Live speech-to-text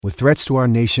With threats to our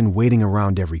nation waiting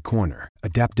around every corner,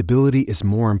 adaptability is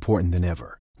more important than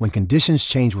ever. When conditions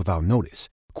change without notice,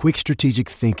 quick strategic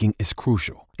thinking is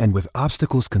crucial. And with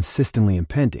obstacles consistently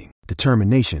impending,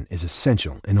 determination is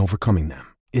essential in overcoming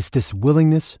them. It's this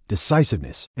willingness,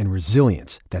 decisiveness, and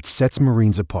resilience that sets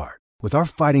Marines apart. With our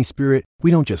fighting spirit, we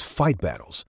don't just fight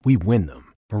battles, we win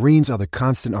them. Marines are the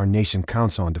constant our nation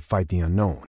counts on to fight the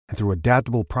unknown. And through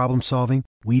adaptable problem solving,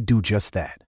 we do just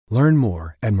that. Learn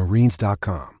more at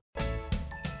marines.com.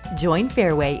 Join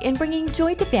Fairway in bringing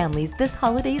joy to families this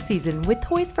holiday season with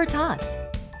Toys for Tots.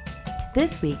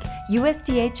 This week,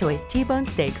 USDA Choice T-bone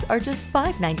steaks are just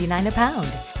 $5.99 a pound.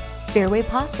 Fairway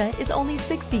pasta is only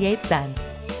 68 cents.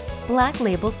 Black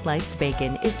Label sliced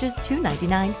bacon is just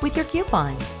 $2.99 with your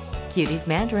coupon. Cuties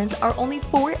mandarins are only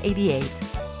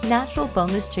 $4.88. Natural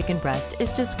boneless chicken breast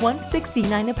is just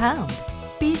 $1.69 a pound.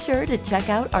 Be sure to check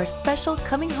out our special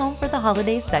Coming Home for the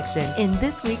Holidays section in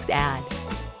this week's ad.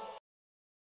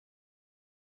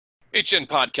 HN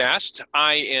Podcast.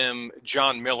 I am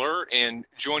John Miller, and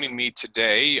joining me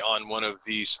today on one of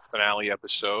these finale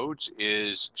episodes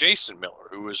is Jason Miller,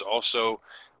 who is also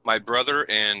my brother.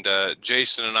 And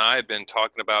Jason and I have been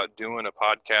talking about doing a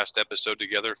podcast episode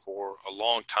together for a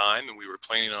long time, and we were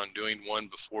planning on doing one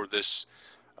before this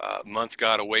month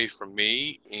got away from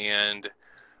me. And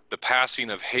the passing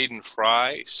of Hayden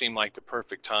Fry seemed like the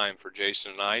perfect time for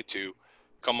Jason and I to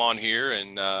come on here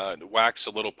and wax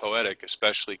a little poetic,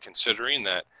 especially considering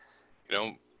that, you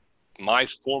know, my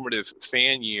formative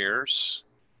fan years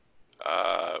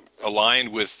aligned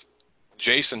with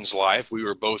Jason's life. We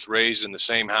were both raised in the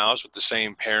same house with the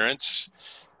same parents,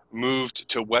 moved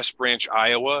to West Branch,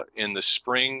 Iowa in the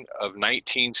spring of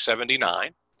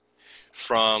 1979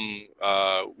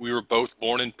 we were both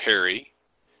born in Perry.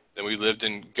 Then we lived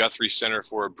in Guthrie Center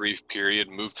for a brief period,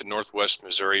 moved to Northwest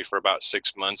Missouri for about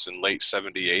 6 months in late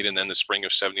 78. And then the spring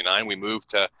of 79, we moved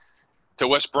to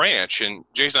West Branch. And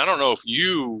Jason, I don't know if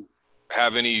you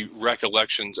have any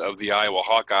recollections of the Iowa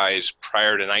Hawkeyes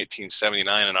prior to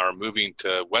 1979 and our moving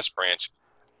to West Branch.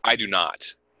 I do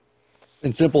not.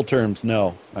 In simple terms,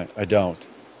 no, I don't.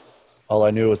 All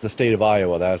I knew was the state of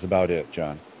Iowa. That was about it,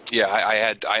 John. Yeah,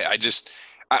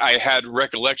 I had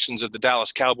recollections of the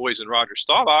Dallas Cowboys and Roger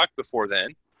Staubach before then,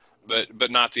 but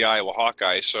not the Iowa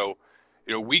Hawkeyes. So,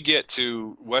 you know, we get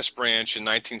to West Branch in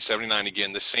 1979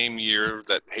 again, the same year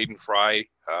that Hayden Fry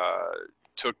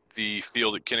took the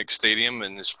field at Kinnick Stadium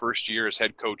in his first year as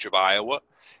head coach of Iowa.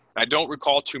 I don't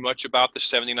recall too much about the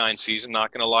 79 season,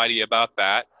 not going to lie to you about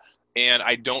that. And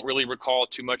I don't really recall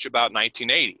too much about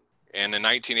 1980. And in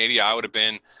 1980, I would have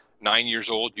been 9 years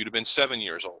old. You'd have been 7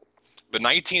 years old. But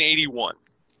 1981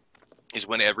 is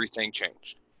when everything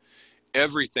changed.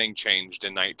 Everything changed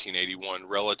in 1981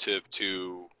 relative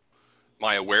to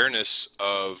my awareness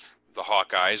of the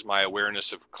Hawkeyes, my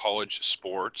awareness of college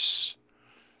sports.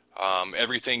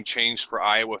 Everything changed for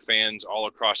Iowa fans all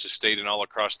across the state and all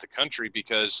across the country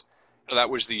because that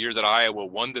was the year that Iowa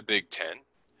won the Big Ten,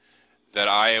 that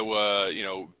Iowa,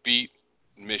 beat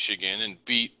Michigan and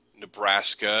beat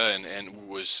Nebraska and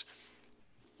was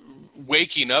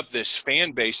waking up this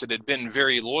fan base that had been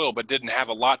very loyal but didn't have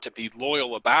a lot to be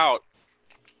loyal about.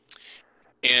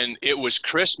 And it was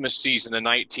Christmas season in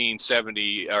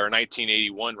 1970 or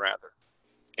 1981 rather.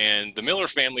 And the Miller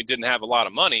family didn't have a lot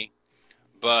of money,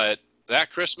 but that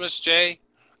Christmas, Jay,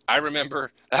 I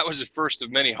remember that was the first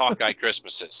of many Hawkeye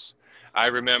Christmases. I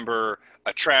remember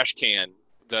a trash can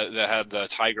that had the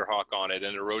Tiger Hawk on it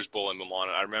and a Rose Bowl emblem on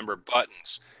it. I remember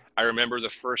buttons. I remember the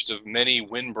first of many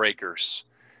windbreakers,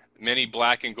 many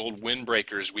black and gold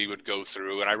windbreakers we would go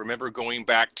through. And I remember going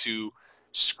back to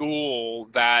school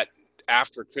that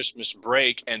after Christmas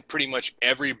break, and pretty much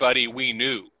everybody we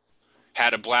knew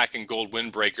had a black and gold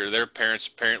windbreaker. Their parents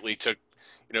apparently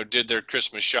did their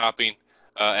Christmas shopping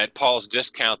at Paul's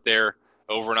Discount there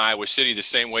over in Iowa City the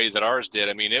same way that ours did.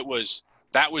 I mean,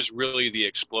 that was really the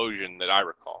explosion that I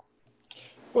recall.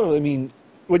 Well, I mean,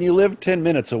 when you live 10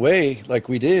 minutes away like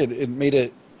we did, it made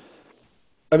it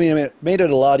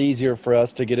a lot easier for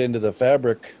us to get into the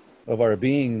fabric of our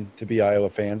being to be Iowa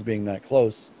fans, being that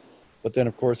close. But then,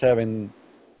 of course, having,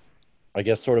 I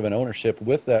guess, sort of an ownership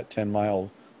with that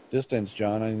 10-mile distance,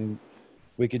 John, and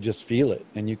we could just feel it.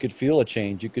 And you could feel a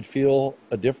change. You could feel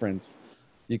a difference.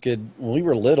 We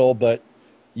were little, but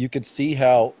you could see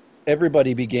how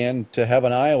everybody began to have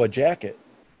an Iowa jacket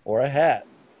or a hat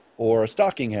or a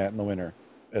stocking hat in the winter,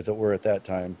 as it were at that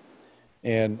time.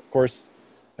 And, of course,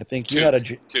 I think you had a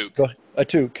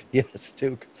toque. Yes,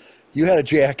 toque. You had a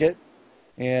jacket,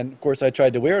 and, of course, I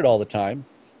tried to wear it all the time.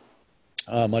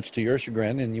 Much to your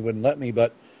chagrin, and you wouldn't let me,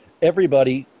 but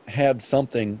everybody had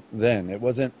something then. It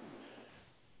wasn't,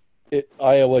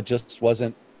 Iowa just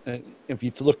wasn't. If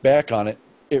you look back on it,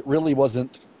 it really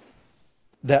wasn't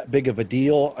that big of a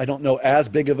deal. I don't know, as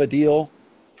big of a deal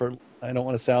for. I don't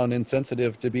want to sound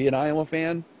insensitive to be an Iowa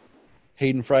fan.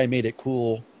 Hayden Fry made it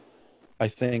cool. I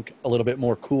think a little bit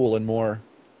more cool and more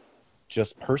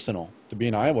just personal to be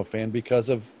an Iowa fan because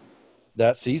of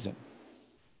that season.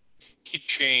 He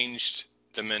changed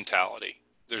the mentality.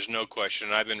 There's no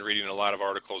question. I've been reading a lot of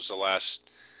articles the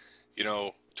last,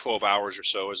 12 hours or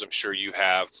so, as I'm sure you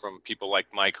have, from people like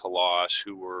Mike Halas,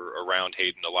 who were around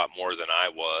Hayden a lot more than I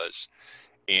was,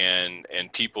 and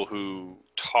people who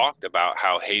talked about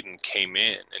how Hayden came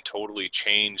in and totally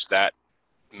changed that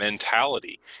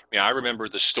mentality. I mean, I remember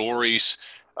the stories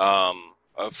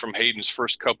from Hayden's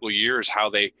first couple of years, how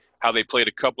they played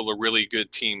a couple of really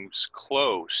good teams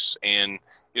close, and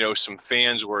some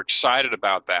fans were excited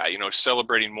about that,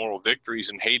 celebrating moral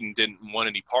victories, and Hayden didn't want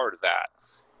any part of that.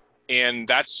 And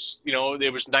that's,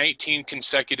 it was 19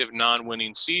 consecutive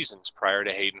non-winning seasons prior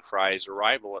to Hayden Fry's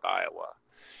arrival at Iowa.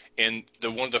 And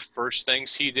one of the first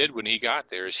things he did when he got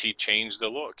there is he changed the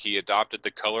look. He adopted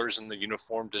the colors and the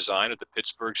uniform design of the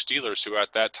Pittsburgh Steelers, who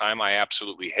at that time I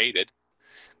absolutely hated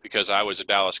because I was a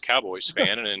Dallas Cowboys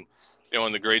fan. And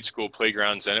in the grade school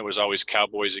playgrounds then, it was always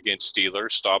Cowboys against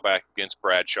Steelers, Staubach against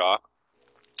Bradshaw.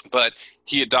 But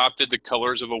he adopted the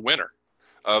colors of a winner,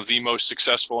 of the most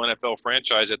successful NFL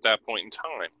franchise at that point in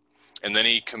time. And then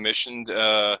he commissioned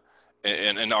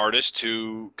an artist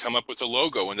to come up with a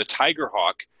logo, and the Tiger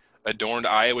Hawk adorned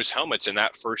Iowa's helmets in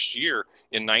that first year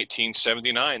in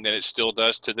 1979, that it still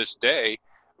does to this day,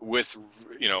 with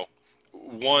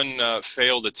one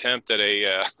failed attempt at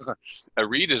a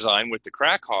redesign with the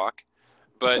Crack Hawk,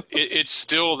 but it's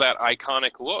still that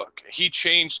iconic look. He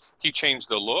changed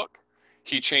the look,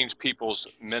 he changed people's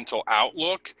mental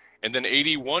outlook, and then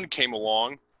 81 came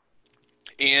along,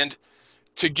 and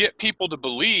to get people to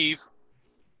believe,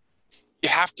 you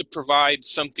have to provide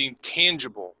something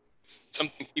tangible,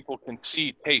 something people can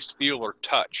see, taste, feel, or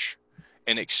touch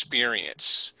and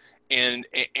experience. And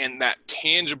that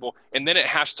tangible, and then it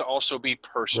has to also be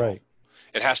personal. Right.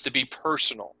 It has to be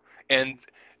personal. And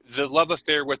the love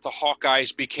affair with the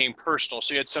Hawkeyes became personal.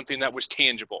 So you had something that was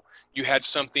tangible. You had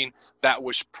something that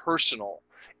was personal.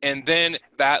 And then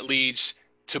that leads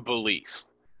to belief,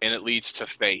 and it leads to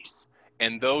faith.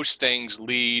 And those things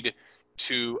lead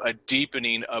to a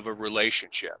deepening of a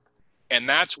relationship. And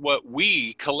that's what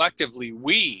we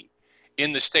collectively,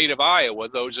 in the state of Iowa,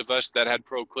 those of us that had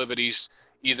proclivities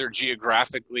either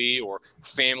geographically or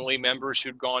family members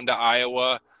who'd gone to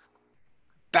Iowa,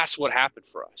 that's what happened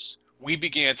for us. We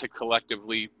began to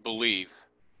collectively believe,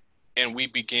 and we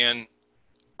began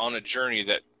on a journey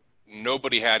that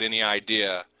nobody had any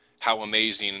idea how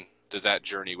amazing that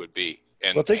journey would be.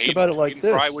 And well, think about it like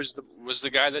Hayden this. Fry was the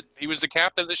guy he was the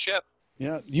captain of the ship.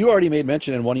 Yeah, you already made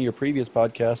mention in one of your previous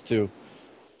podcasts to,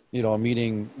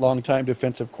 meeting longtime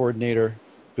defensive coordinator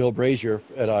Bill Brazier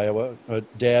at Iowa.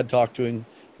 Dad talked to him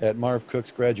at Marv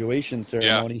Cook's graduation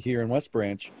ceremony here in West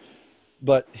Branch.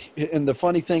 And the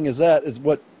funny thing is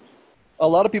what a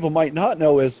lot of people might not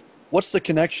know is, what's the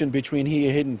connection between he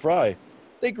and Hayden Fry?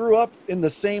 They grew up in the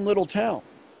same little town.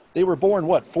 They were born,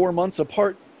 4 months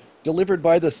apart, delivered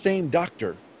by the same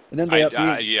doctor. And then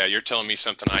you're telling me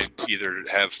something I either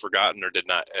have forgotten or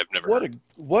have never heard.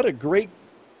 What a great,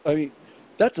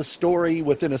 that's a story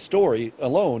within a story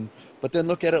alone. But then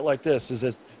look at it like this: is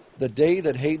that the day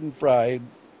that Hayden Fry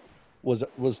was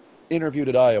interviewed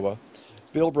at Iowa,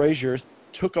 Bill Brazier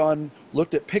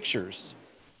looked at pictures.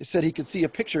 He said he could see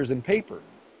pictures in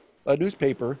a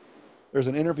newspaper. There's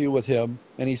an interview with him,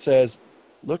 and he says,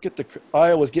 "Look at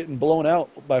Iowa's getting blown out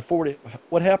by 40.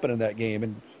 What happened in that game?"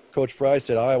 And Coach Fry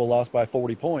said Iowa lost by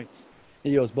 40 points.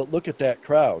 He goes, "But look at that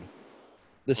crowd.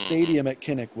 The stadium at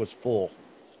Kinnick was full,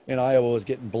 and Iowa was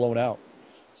getting blown out."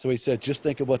 So he said, just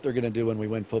think of what they're going to do when we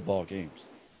win football games.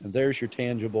 And there's your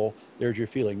tangible, there's your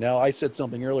feeling. Now, I said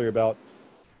something earlier about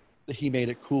he made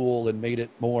it cool and made it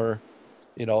more,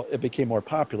 it became more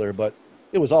popular, but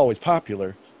it was always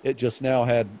popular. It just now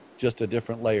had just a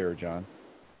different layer, John.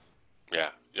 Yeah,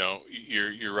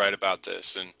 you're right about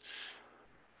this. And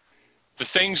the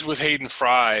things with Hayden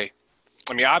Fry,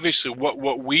 obviously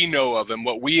what we know of him,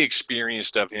 what we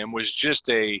experienced of him was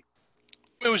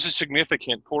it was a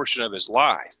significant portion of his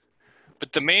life.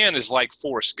 But the man is like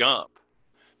Forrest Gump.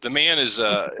 The man is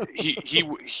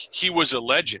he was a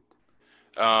legend.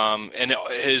 And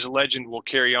his legend will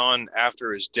carry on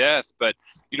after his death. But,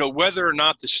 whether or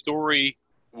not the story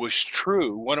was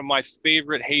true, one of my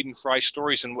favorite Hayden Fry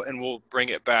stories, and we'll bring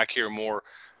it back here more,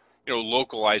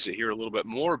 localize it here a little bit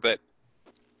more, but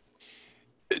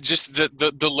just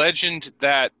the legend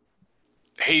that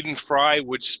Hayden Fry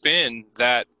would spin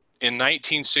that in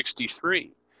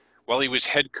 1963 while he was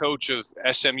head coach of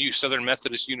SMU, Southern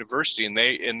Methodist University, and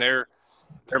their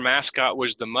mascot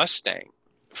was the Mustang.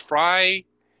 Fry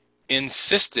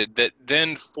insisted that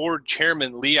then Ford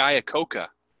chairman Lee Iacocca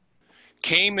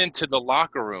came into the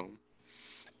locker room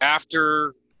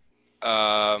after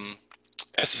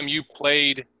SMU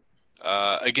played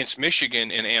against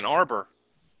Michigan in Ann Arbor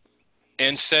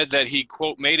and said that he,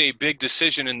 quote, made a big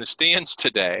decision in the stands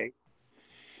today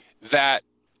that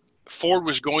Ford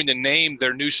was going to name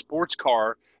their new sports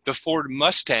car the Ford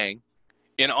Mustang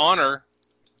in honor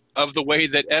of the way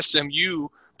that SMU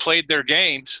played their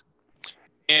games.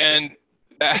 And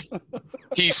that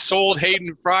he sold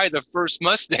Hayden Fry the first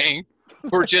Mustang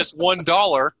for just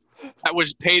 $1 that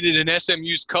was painted in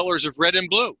SMU's colors of red and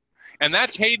blue. And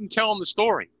that's Hayden telling the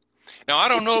story. Now, I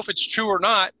don't know if it's true or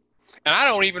not, and I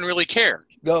don't even really care.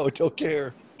 No, don't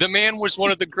care. The man was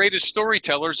one of the greatest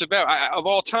storytellers of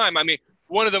all time. I mean,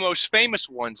 one of the most famous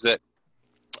ones that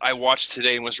I watched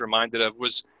today and was reminded of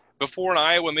was before an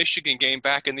Iowa-Michigan game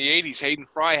back in the 80s, Hayden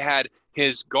Fry had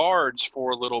his guards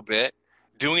for a little bit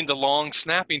doing the long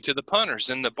snapping to the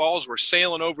punters, and the balls were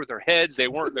sailing over their heads. They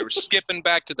were skipping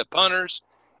back to the punters,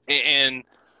 and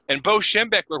Bo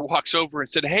Schembechler walks over and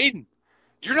said, "Hayden,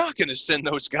 you're not going to send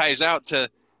those guys out to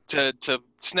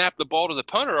snap the ball to the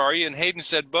punter, are you?" And Hayden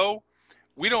said, "Bo,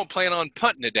 we don't plan on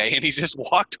punting today," and he just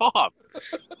walked off.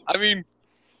 I mean,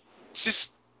 it's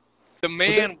just the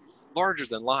man was larger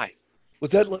than life.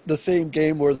 Was that the same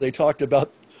game where they talked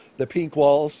about the pink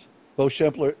walls? Bo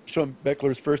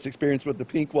Schembechler's first experience with the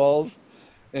pink walls,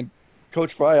 and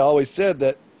Coach Fry always said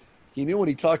that he knew when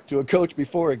he talked to a coach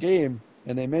before a game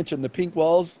and they mentioned the pink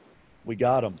walls, we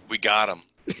got him. We got him.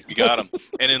 We got him.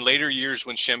 And in later years,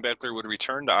 when Schembechler would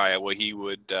return to Iowa, he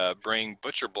would bring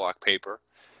butcher block paper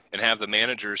and have the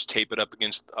managers tape it up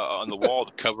against on the wall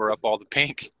to cover up all the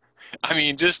pink. I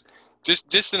mean, just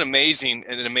an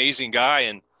amazing guy.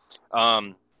 And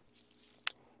I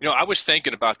was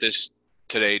thinking about this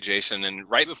today, Jason, and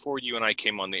right before you and I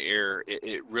came on the air,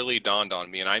 it really dawned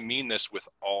on me, and I mean this with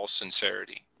all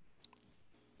sincerity.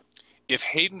 If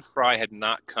Hayden Fry had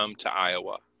not come to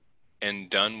Iowa and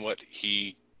done what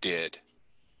he did,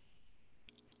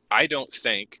 I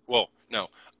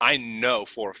know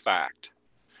for a fact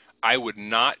I would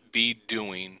not be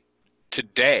doing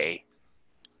today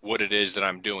what it is that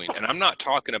I'm doing. And I'm not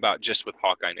talking about just with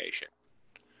Hawkeye Nation.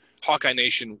 Hawkeye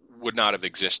Nation would not have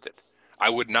existed. I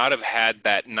would not have had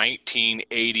that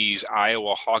 1980s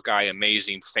Iowa Hawkeye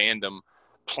amazing fandom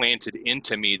planted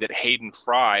into me that Hayden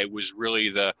Fry was really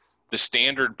the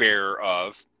standard bearer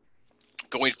of,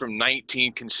 going from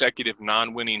 19 consecutive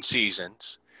non-winning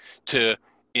seasons to,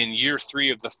 in year 3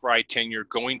 of the Fry tenure,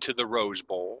 going to the Rose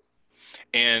Bowl.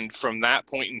 And from that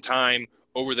point in time,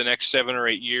 over the next 7 or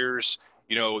 8 years,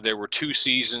 there were 2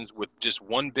 seasons with just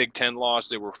 1 Big Ten loss.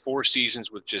 There were 4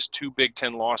 seasons with just 2 Big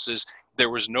Ten losses. There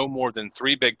was no more than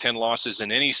 3 Big Ten losses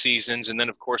in any seasons. And then,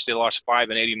 of course, they lost 5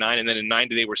 in 89. And then in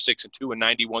 90, they were 6-2. In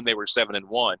 91, they were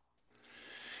 7-1.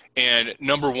 And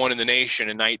number 1 in the nation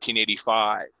in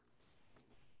 1985.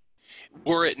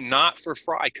 Were it not for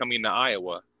Fry coming to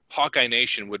Iowa, Hawkeye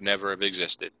Nation would never have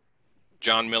existed.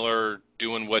 John Miller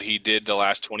doing what he did the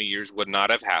last 20 years would not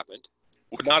have happened.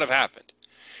 Would not have happened.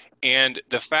 And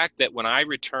the fact that when I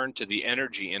returned to the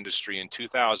energy industry in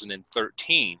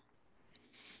 2013,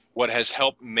 what has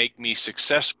helped make me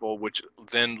successful, which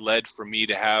then led for me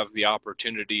to have the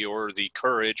opportunity or the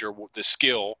courage or the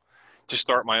skill to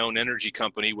start my own energy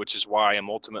company, which is why I'm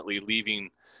ultimately leaving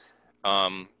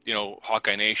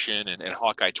Hawkeye Nation and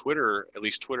Hawkeye Twitter, at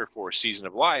least Twitter for a season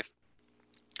of life.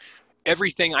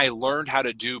 Everything I learned how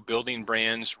to do, building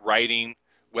brands, writing,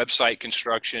 website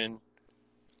construction,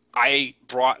 I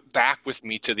brought back with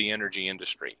me to the energy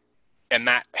industry. And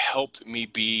that helped me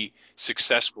be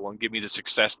successful and give me the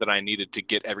success that I needed to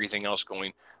get everything else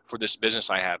going for this business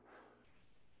I have.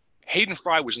 Hayden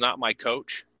Fry was not my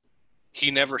coach. He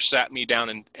never sat me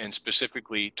down and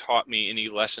specifically taught me any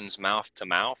lessons mouth to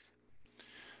mouth.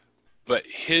 But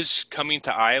his coming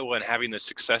to Iowa and having the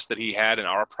success that he had in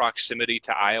our proximity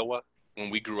to Iowa when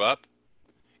we grew up,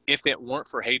 if it weren't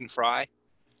for Hayden Fry,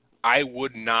 I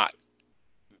would not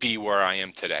be where I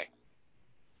am today.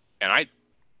 And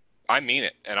I mean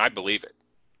it, and I believe it.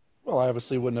 Well, I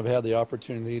obviously wouldn't have had the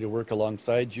opportunity to work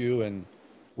alongside you and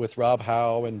with Rob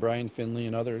Howe and Brian Finley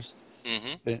and others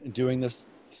doing this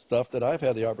stuff that I've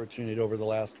had the opportunity over the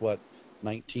last,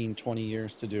 19, 20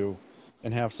 years to do,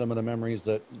 and have some of the memories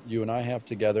that you and I have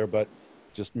together, but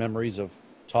just memories of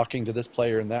talking to this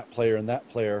player and that player and that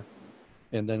player,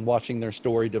 and then watching their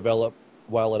story develop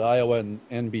while at Iowa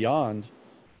and beyond.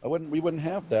 We wouldn't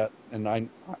have that. And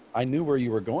I knew where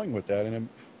you were going with that, and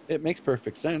it makes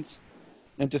perfect sense.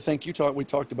 And to think we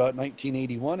talked about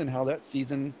 1981 and how that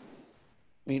season,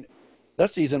 I mean, that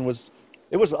season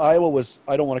Iowa was,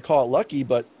 I don't want to call it lucky,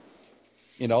 but,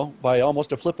 by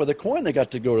almost a flip of the coin, they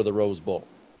got to go to the Rose Bowl,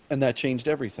 and that changed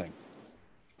everything.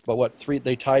 But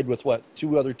they tied with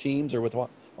two other teams, or with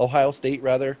Ohio State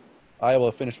rather.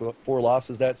 Iowa finished with 4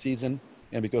 losses that season,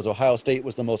 and because Ohio State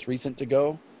was the most recent to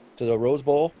go to the Rose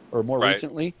Bowl, or more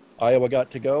recently, Iowa got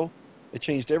to go. It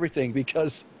changed everything,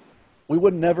 because we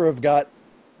would never have got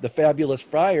the Fabulous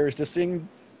Friars to sing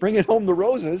 "Bring It Home the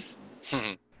Roses,"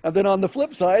 and then on the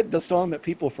flip side, the song that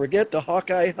people forget, the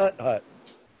Hawkeye Hut Hut.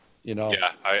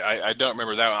 Yeah, I don't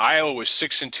remember that one. Iowa was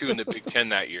 6-2 in the Big Ten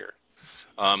that year.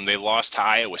 They lost to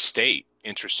Iowa State,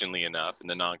 interestingly enough, in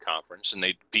the non-conference, and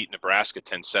they beat Nebraska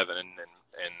 10-7, and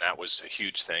that was a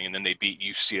huge thing. And then they beat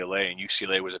UCLA, and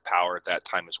UCLA was a power at that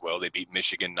time as well. They beat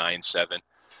Michigan 9-7.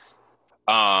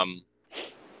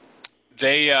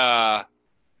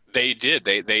 They did.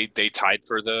 They tied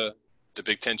for the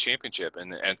Big Ten championship,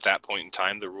 and at that point in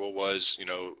time, the rule was,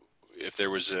 if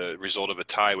there was a result of a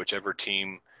tie, whichever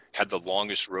team had the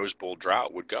longest Rose Bowl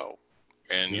drought would go.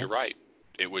 And You're right.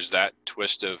 It was that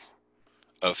twist of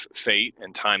fate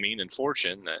and timing and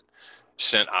fortune that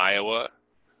sent Iowa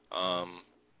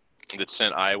to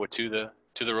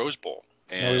the Rose Bowl.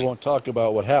 And now, we won't talk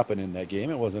about what happened in that game.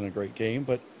 It wasn't a great game,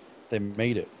 but they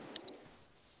made it.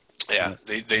 Yeah,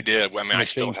 they did. I mean, I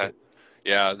still had.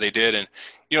 Yeah, they did, and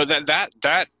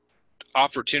that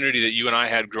opportunity that you and I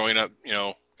had growing up,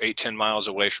 8-10 miles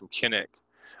away from Kinnick.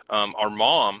 Our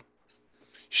mom,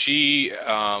 she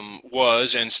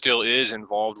was and still is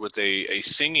involved with a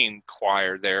singing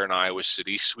choir there in Iowa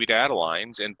City, Sweet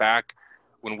Adelines. And back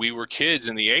when we were kids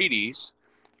in the 80s,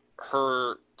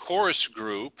 her chorus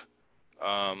group,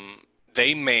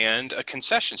 they manned a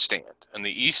concession stand on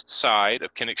the east side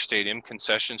of Kinnick Stadium,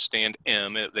 concession stand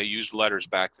M. They used letters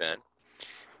back then.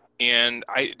 And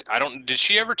did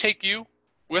she ever take you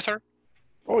with her?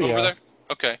 Oh, over yeah. there?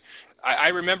 Okay. I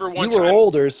remember one time. You were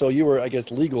older, so you were, I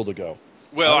guess, legal to go.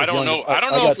 Well, I don't know. I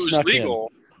don't know if it was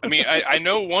legal. I mean, I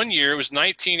know one year, it was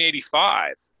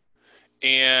 1985,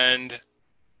 and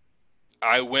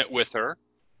I went with her,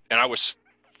 and I was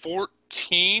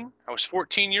 14. I was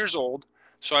 14 years old,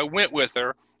 so I went with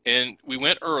her, and we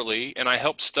went early, and I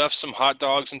helped stuff some hot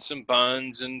dogs and some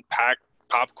buns and pack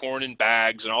popcorn in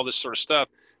bags and all this sort of stuff.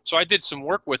 So I did some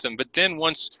work with them. But then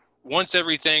once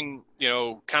everything,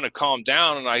 kind of calmed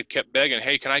down, and I kept begging,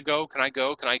 "Hey, can I go? Can I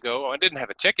go? Can I go?" I didn't have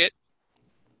a ticket.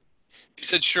 He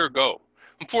said, "Sure, go."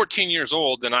 I'm 14 years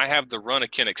old, and I have the run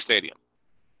of Kinnick Stadium,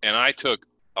 and I took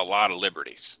a lot of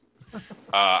liberties.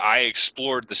 I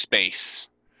explored the space.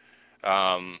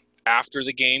 After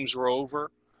the games were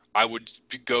over, I would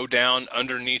go down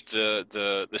underneath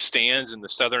the stands in the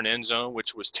southern end zone,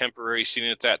 which was temporary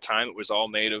seating at that time. It was all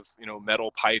made of,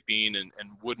 metal piping and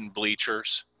wooden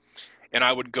bleachers. And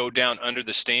I would go down under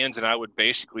the stands, and I would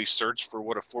basically search for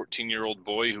what a 14-year-old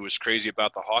boy who was crazy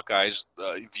about the Hawkeyes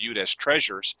viewed as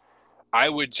treasures. I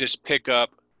would just pick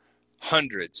up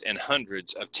hundreds and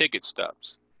hundreds of ticket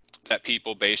stubs that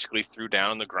people basically threw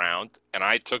down on the ground, and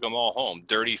I took them all home,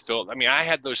 dirty, filled. I mean, I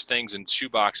had those things in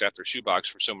shoebox after shoebox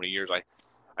for so many years. I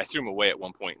threw them away at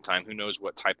one point in time. Who knows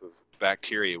what type of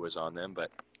bacteria was on them, but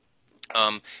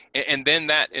and then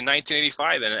that in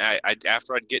 1985, and I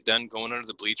after I'd get done going under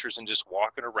the bleachers and just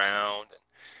walking around,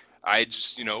 I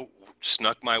just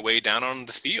snuck my way down on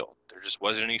the field. There just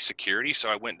wasn't any security, so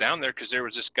I went down there because there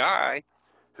was this guy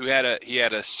who had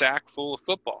a sack full of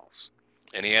footballs,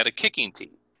 and he had a kicking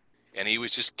tee. And he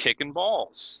was just kicking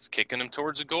balls, kicking them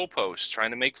towards the goalpost,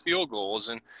 trying to make field goals.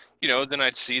 And, then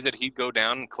I'd see that he'd go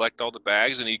down and collect all the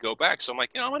bags, and he'd go back. So I'm like,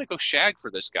 I'm going to go shag for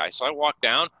this guy. So I walked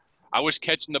down. I was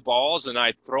catching the balls, and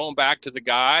I'd throw them back to the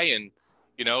guy. And,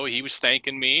 he was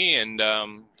thanking me. And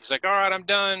he's like, "All right, I'm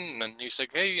done." And he's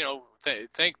like, "Hey,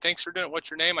 thanks for doing it.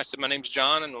 What's your name?" I said, "My name's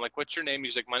John." And I'm like, "What's your name?"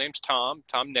 He's like, "My name's Tom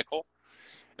Nickel."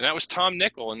 And that was Tom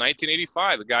Nickel in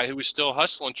 1985, the guy who was still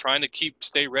hustling, trying to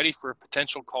stay ready for a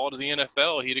potential call to the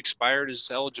NFL. He'd expired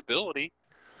his eligibility.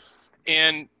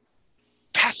 And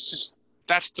that's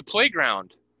the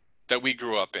playground that we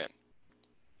grew up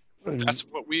in. That's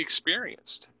what we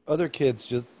experienced. Other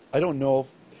kids I don't know.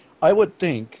 I would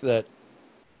think that,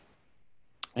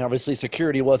 and obviously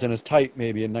security wasn't as tight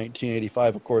maybe in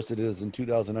 1985. Of course it is in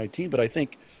 2019, but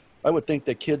I would think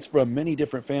that kids from many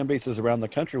different fan bases around the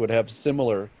country would have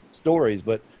similar stories,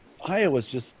 but Iowa's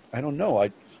just, I don't know.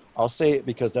 I'll say it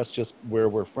because that's just where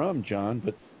we're from, John,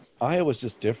 but Iowa's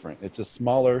just different. It's a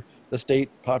smaller, the state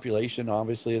population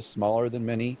obviously is smaller than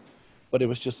many, but it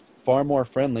was just far more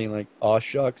friendly. Like, "Aw,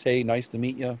 shucks, hey, nice to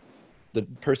meet you." The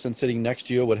person sitting next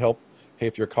to you would help. Hey,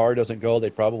 if your car doesn't go,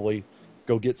 they'd probably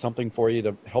go get something for you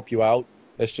to help you out.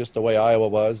 That's just the way Iowa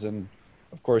was. And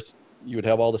of course, you would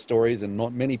have all the stories, and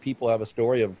many people have a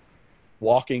story of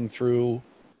walking through,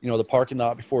 the parking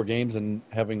lot before games and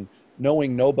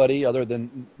knowing nobody other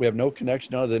than we have no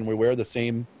connection other than we have the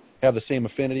same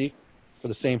affinity for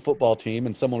the same football team,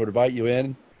 and someone would invite you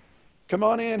in. "Come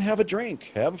on in, have a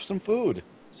drink, have some food,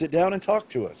 sit down and talk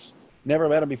to us." Never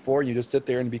met them before. You just sit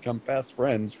there and become fast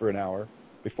friends for an hour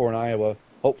before an Iowa,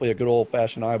 hopefully a good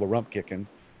old-fashioned Iowa rump kicking,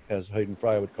 as Hayden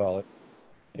Fry would call it.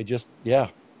 It just, yeah.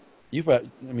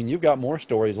 You've got more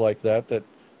stories like that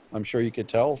I'm sure you could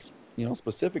tell,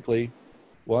 specifically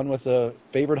one with a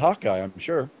favorite Hawkeye, I'm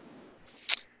sure.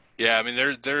 Yeah, I mean,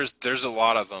 there's a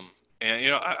lot of them.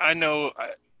 And, I know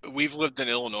we've lived in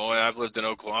Illinois. I've lived in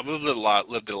Oklahoma. I've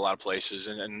lived in a lot of places,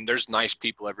 and there's nice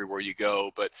people everywhere you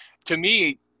go. But to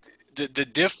me, the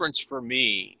difference for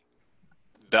me,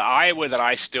 the Iowa that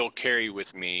I still carry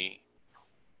with me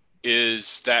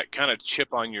is that kind of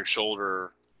chip on your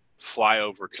shoulder,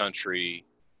 flyover country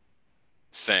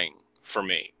thing for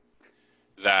me.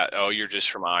 That, oh, you're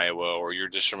just from Iowa, or you're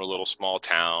just from a little small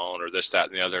town, or this, that,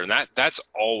 and the other. And that's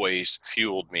always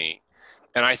fueled me.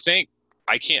 And I think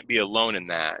I can't be alone in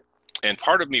that. And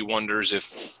part of me wonders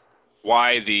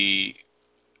why the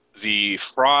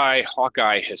Fry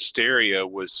Hawkeye hysteria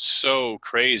was so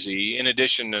crazy, in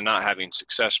addition to not having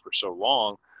success for so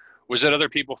long, was that other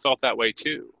people felt that way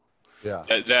too. Yeah.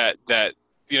 That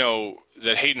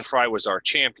Hayden Fry was our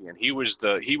champion. He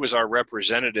was our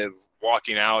representative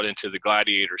walking out into the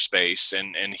gladiator space,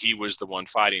 and he was the one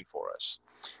fighting for us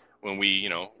when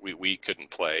we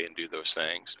couldn't play and do those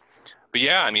things. But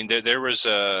yeah, I mean, there was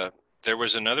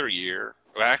another year.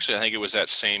 Well, actually, I think it was that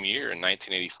same year in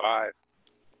 1985.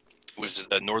 Was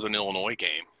the Northern Illinois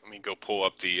game. Let me go pull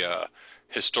up the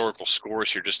historical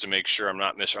scores here just to make sure I'm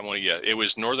not missing. It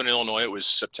was Northern Illinois. It was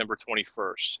September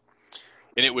 21st,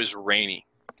 and it was rainy.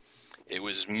 It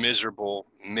was miserable,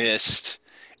 mist,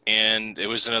 and it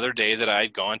was another day that I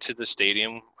had gone to the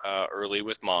stadium early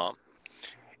with Mom,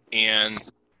 and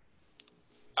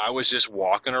I was just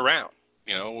walking around.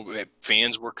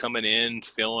 Fans were coming in,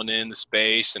 filling in the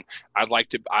space, and I like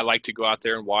to go out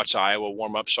there and watch Iowa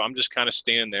warm up. So I'm just kind of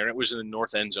standing there, and it was in the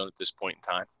north end zone at this point in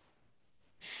time.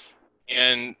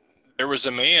 And there was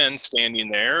a man standing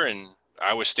there, and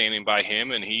I was standing by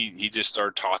him, and he just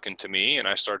started talking to me, and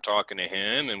I started talking to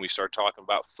him, and we started talking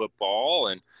about football,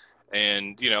 and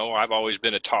I've always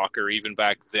been a talker even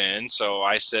back then. So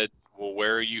I said, "Well,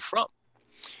 where are you from?"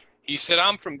 He said,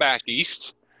 "I'm from back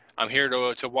east. I'm here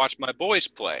to watch my boys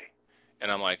play."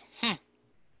 And I'm like,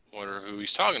 wonder who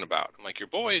he's talking about. I'm like, "Your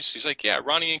boys?" He's like, "Yeah,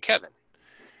 Ronnie and Kevin."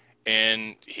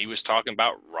 And he was talking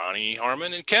about Ronnie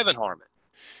Harmon and Kevin Harmon.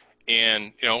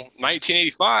 And,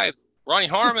 1985, Ronnie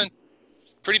Harmon,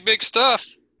 pretty big stuff.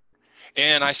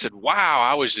 And I said, wow,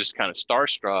 I was just kind of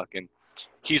starstruck. And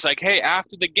he's like, "Hey,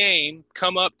 after the game,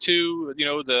 come up to,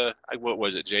 what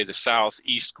was it, Jay? The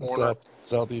southeast corner.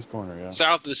 Southeast corner, yeah.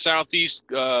 The southeast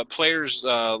players'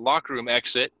 locker room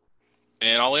exit,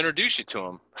 and I'll introduce you to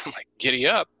him." I'm like, "Giddy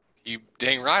up. You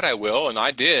dang right I will." And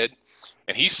I did.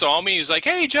 And he saw me. He's like,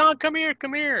 "Hey, John, come here.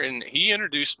 And he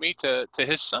introduced me to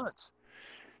his sons,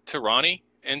 to Ronnie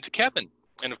and to Kevin.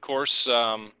 And, of course,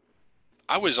 I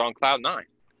was on cloud nine.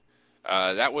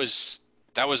 That was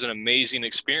an amazing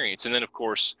experience. And then, of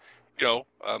course,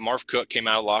 Marv Cook came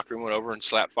out of the locker room, went over and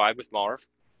slapped five with Marv.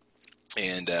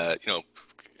 And,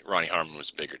 Ronnie Harmon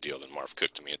was a bigger deal than Marv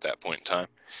Cook to me at that point in time.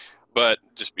 But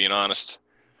just being honest,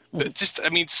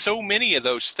 so many of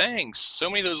those things, so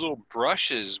many of those little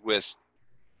brushes with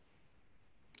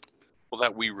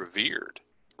that we revered,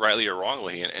 rightly or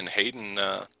wrongly. And Hayden,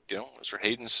 those were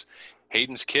Hayden's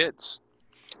kids.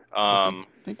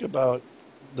 Think about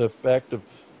the fact of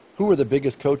who were the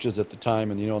biggest coaches at the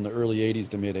time, and in the early '80s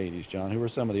to mid '80s, John. Who were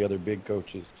some of the other big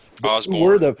coaches?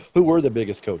 Osborne. Who were the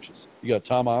biggest coaches? You got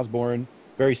Tom Osborne,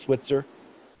 Barry Switzer.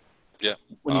 Yeah.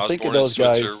 When you Osborne think of those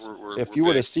guys, if you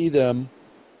were big. to see them,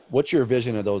 what's your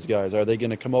vision of those guys? Are they going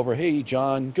to come over? "Hey,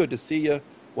 John, good to see you.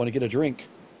 Want to get a drink?"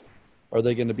 Are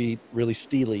they going to be really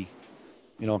steely?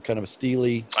 Kind of a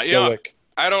steely, stoic.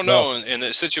 I don't know. In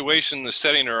the situation, the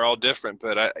setting are all different.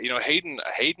 But Hayden,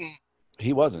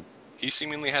 he wasn't. He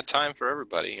seemingly had time for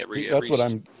everybody. That's what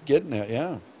I'm getting at.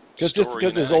 Yeah,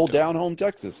 because his old down home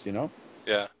Texas.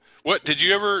 Yeah. What did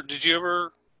you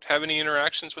ever have any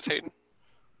interactions with Hayden?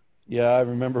 Yeah, I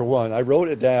remember one. I wrote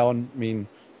it down. I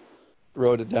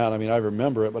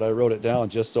remember it, but I wrote it down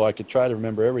just so I could try to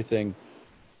remember everything.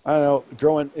 I don't know.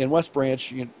 Growing in West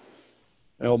Branch,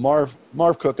 Marv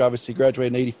Cook obviously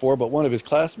graduated in '84, but one of his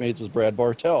classmates was Brad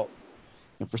Bartelt,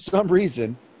 and for some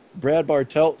reason, Brad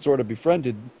Bartelt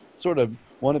sort of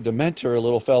wanted to mentor a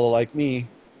little fellow like me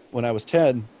when I was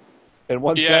 10. And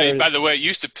one Saturday, by the way, it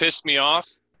used to piss me off.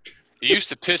 It used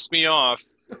to piss me off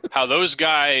how those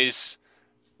guys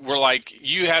were like,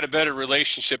 you had a better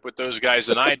relationship with those guys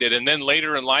than I did. And then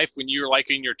later in life, when you were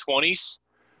like in your 20s,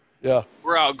 yeah,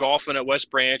 we're out golfing at West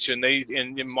Branch, and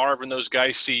Marv and those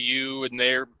guys see you, and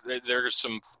there's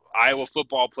some Iowa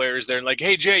football players there, and like,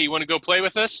 hey Jay, you want to go play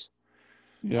with us?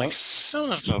 yeah. Like,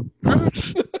 son of a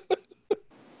bitch.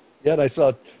 Yeah, and I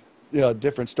saw a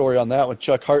different story on that one.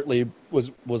 Chuck Hartley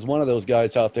was one of those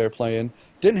guys out there playing.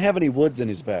 Didn't have any woods in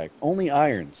his bag, only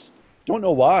irons. Don't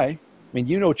know why. I mean,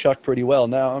 you know Chuck pretty well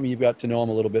now. I mean, you've got to know him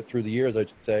a little bit through the years, I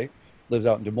should say. Lives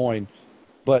out in Des Moines.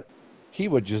 But he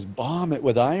would just bomb it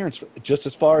with irons just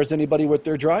as far as anybody with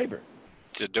their driver.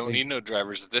 Don't need no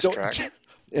drivers at this track.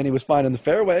 And he was finding the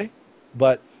fairway.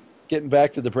 But getting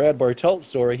back to the Brad Bartelt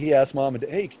story, he asked Mom and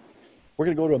Dad, hey, we're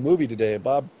going to go to a movie today.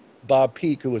 Bob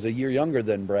Peak, who was a year younger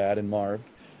than Brad and Marv,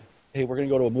 hey, we're going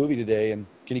to go to a movie today, and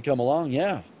can you come along?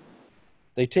 Yeah.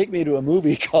 They take me to a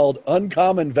movie called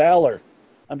Uncommon Valor.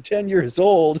 I'm 10 years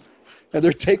old, and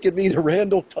they're taking me to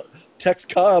Randall Tex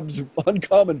Cobb's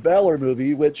Uncommon Valor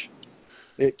movie, which,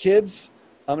 kids,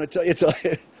 I'm going to tell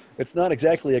you, it's not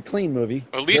exactly a clean movie.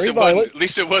 Well, at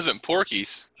least it wasn't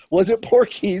Porky's. Was it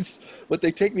Porky's? But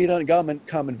they take me to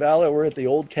Uncommon Valor. We're at the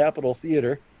old Capitol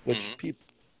Theater, which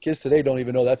kids today don't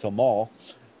even know that's a mall.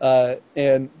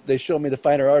 And they showed me the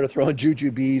finer art of throwing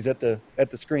jujubes at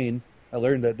the screen. I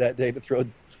learned that day to throw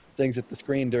things at the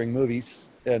screen during movies.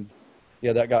 And,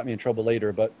 yeah, that got me in trouble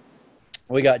later. But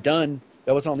we got done.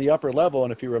 That was on the upper level.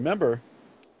 And if you remember,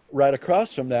 right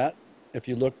across from that, if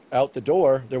you look out the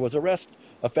door, there was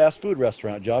a fast food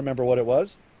restaurant. John, remember what it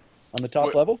was on the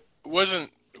top level? Was it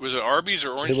Arby's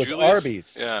or Orange Julius? It was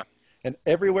Arby's. Yeah. And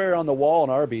everywhere on the wall in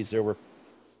Arby's, there were,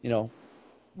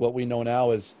 what we know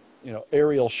now as,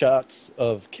 aerial shots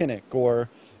of Kinnick, or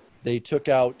they took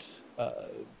out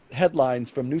headlines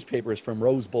from newspapers from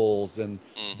Rose Bowls and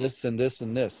this and this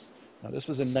and this. Now, this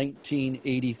was in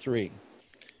 1983.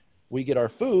 We get our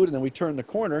food, and then we turn the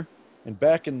corner, and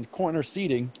back in corner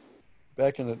seating,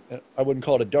 I wouldn't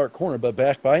call it a dark corner, but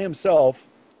back by himself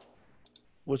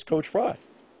was Coach Fry.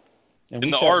 And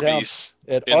we sat down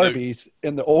at Arby's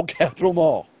in the old Capitol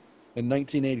Mall in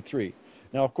 1983.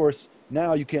 Now, of course,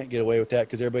 now you can't get away with that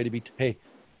because everybody would be, hey,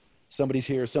 somebody's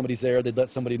here, somebody's there. They'd let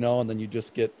somebody know, and then you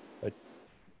just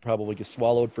probably get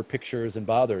swallowed for pictures and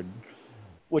bothered,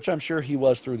 which I'm sure he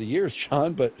was through the years,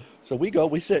 Sean. But so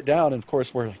we sit down, and of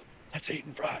course we're like, that's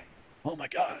Hayden Fry. Oh my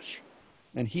gosh.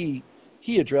 And he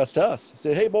addressed us. He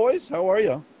said, hey boys, how are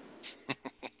you?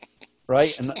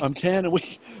 Right. And I'm 10, and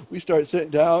we start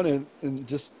sitting down and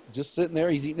just sitting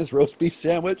there. He's eating his roast beef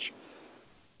sandwich.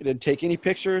 We didn't take any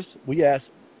pictures. We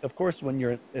asked, of course, when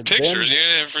you're in pictures,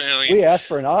 we asked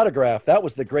for an autograph. That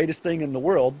was the greatest thing in the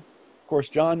world. Of course,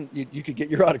 John, you could get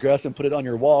your autographs and put it on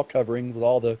your wall covering with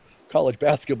all the college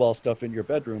basketball stuff in your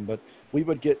bedroom. But we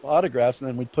would get autographs, and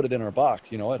then we'd put it in our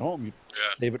box. At home, you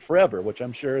save it forever, which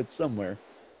I'm sure it's somewhere.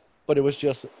 But it was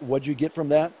just, what'd you get from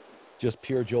that? Just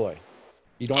pure joy.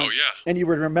 You don't, and you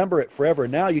would remember it forever.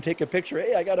 Now you take a picture.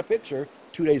 Hey, I got a picture.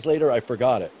 2 days later, I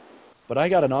forgot it. But I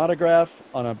got an autograph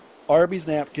on a Arby's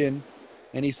napkin,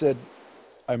 and he said,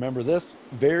 I remember this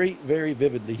very, very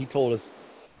vividly. He told us,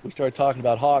 we started talking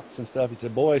about Hawks and stuff. He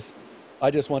said, boys,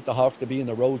 I just want the Hawks to be in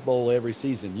the Rose Bowl every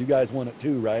season. You guys want it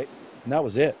too, right? And that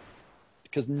was it.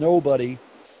 Because nobody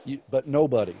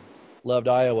loved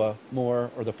Iowa more,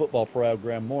 or the football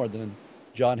program more, than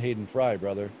John Hayden Fry,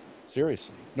 brother.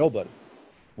 Seriously, nobody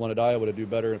wanted Iowa to do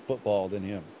better in football than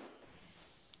him.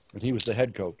 And he was the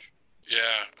head coach. Yeah,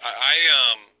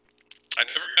 I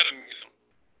never got to meet him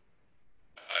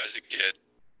as a kid.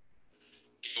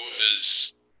 He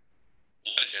was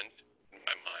legend in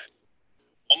my mind.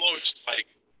 Almost like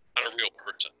not a real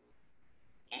person.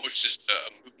 Almost just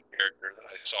a movie character that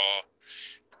I saw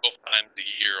 12 times a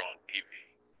year on TV.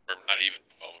 Or not even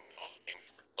 12, games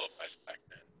were 12 back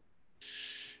then.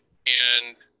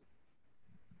 And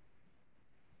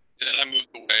then I moved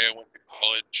away. I went to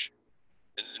college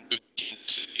and moved to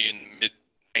Kansas City in the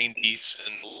mid-90s,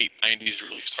 and the late 90s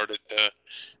really started to,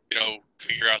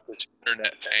 figure out this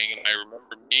internet thing. And I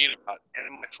remember meeting about 10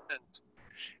 of my friends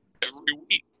every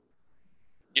week.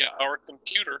 Yeah, our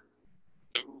computer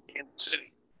in Kansas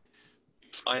City. You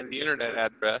find the internet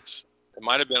address. It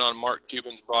might have been on Mark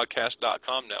Cuban's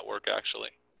broadcast.com network,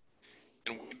 actually.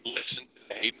 And we listened to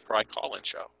the Hayden Fry call-in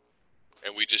show.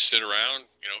 And we just sit around,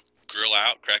 grill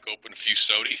out, crack open a few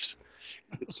sodies,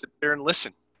 and sit there and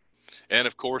listen. And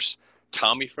of course,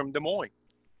 Tommy from Des Moines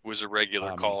was a regular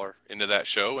Tommy. caller into that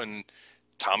show, and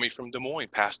Tommy from Des Moines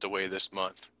passed away this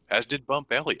month, as did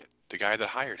Bump Elliott, the guy that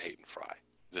hired Hayden Fry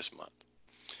this month.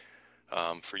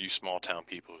 For you small town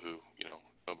people who, know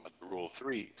about the rule of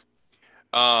threes.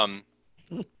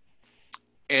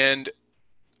 And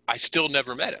I still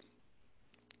never met him.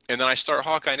 And then I start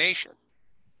Hawkeye Nation,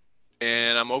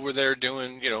 and I'm over there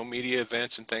doing, media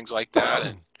events and things like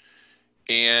that.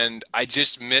 And I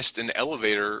just missed an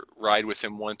elevator ride with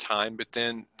him one time, but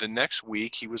then the next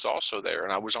week he was also there,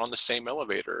 and I was on the same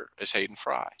elevator as Hayden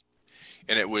Fry.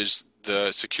 And it was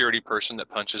the security person that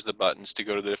punches the buttons to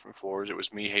go to the different floors. It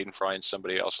was me, Hayden Fry, and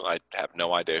somebody else, and I have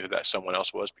no idea who that someone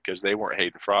else was because they weren't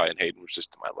Hayden Fry, and Hayden was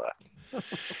just to my left.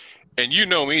 And you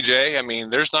know me, Jay. I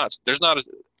mean,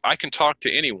 I can talk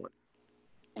to anyone.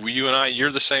 You and I,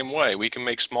 you're the same way. We can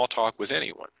make small talk with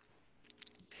anyone.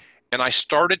 And I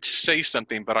started to say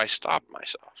something, but I stopped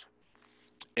myself.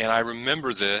 And I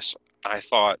remember this. I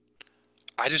thought,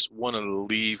 I just want to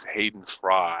leave Hayden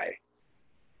Fry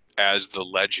as the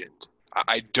legend.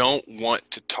 I don't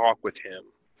want to talk with him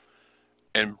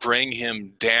and bring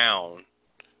him down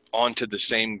onto the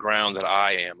same ground that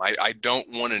I am. I don't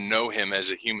want to know him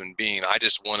as a human being. I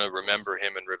just want to remember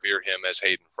him and revere him as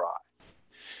Hayden Fry.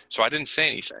 So I didn't say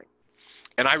anything.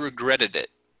 And I regretted it.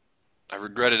 I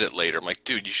regretted it later. I'm like,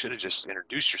 dude, you should have just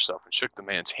introduced yourself and shook the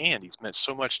man's hand. He's meant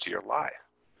so much to your life.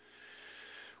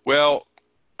 Well,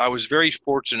 I was very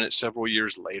fortunate several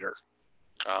years later.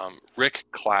 Rick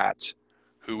Klatt,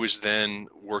 who was then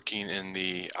working in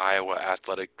the Iowa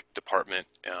Athletic Department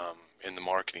in the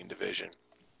marketing division.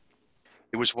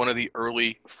 It was one of the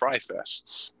early Fry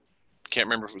Fests. Can't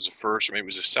remember if it was the first or maybe it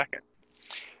was the second.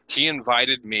 He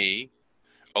invited me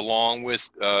along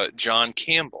with John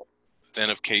Campbell, then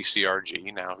of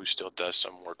KCRG, now who still does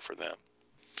some work for them,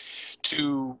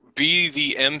 to be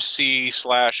the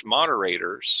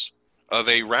MC/moderators of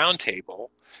a roundtable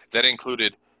that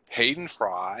included Hayden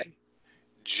Fry,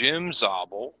 Jim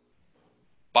Zabel,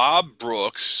 Bob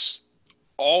Brooks,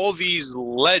 all these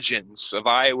legends of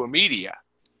Iowa media.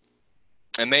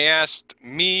 And they asked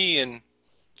me and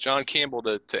John Campbell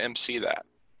to MC that.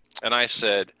 And I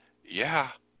said,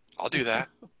 yeah, I'll do that.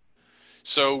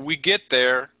 So we get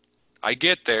there. I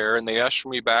get there, and they usher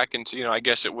me back into, I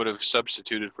guess it would have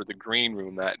substituted for the green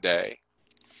room that day.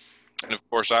 And, of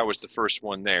course, I was the first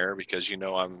one there because,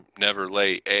 I'm never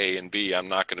late, A, and B, I'm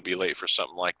not going to be late for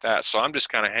something like that. So I'm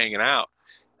just kind of hanging out.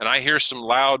 And I hear some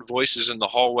loud voices in the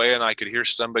hallway, and I could hear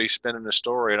somebody spinning a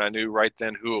story, and I knew right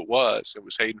then who it was. It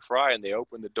was Hayden Fry, and they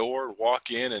opened the door, walk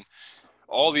in, and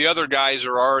all the other guys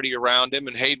are already around him,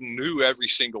 and Hayden knew every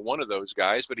single one of those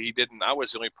guys, but he didn't. I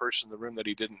was the only person in the room that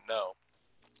he didn't know.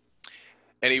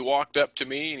 And he walked up to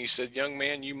me, and he said, young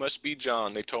man, you must be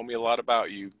John. They told me a lot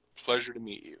about you. Pleasure to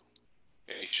meet you.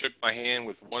 And he shook my hand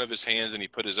with one of his hands, and he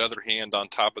put his other hand on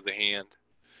top of the hand.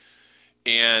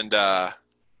 And I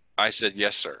said,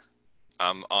 yes, sir.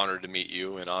 I'm honored to meet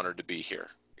you and honored to be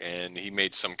here. And he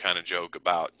made some kind of joke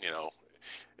about,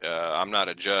 I'm not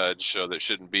a judge, so there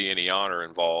shouldn't be any honor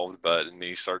involved. And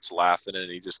he starts laughing,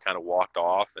 and he just kind of walked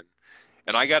off.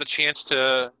 And I got a chance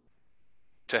to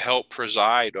help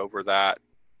preside over that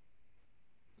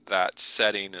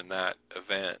setting and that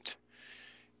event.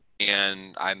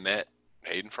 And I met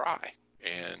Hayden Fry,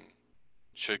 and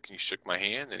he shook my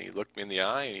hand, and he looked me in the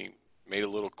eye, and he made a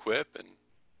little quip, and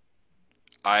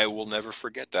I will never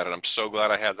forget that. And I'm so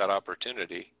glad I had that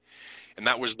opportunity. And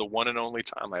that was the one and only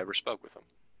time I ever spoke with him.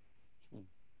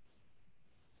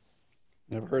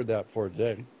 Never heard that before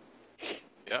today.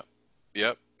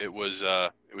 Yep. It was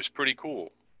pretty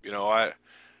cool. I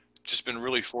just been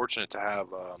really fortunate to have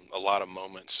a lot of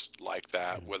moments like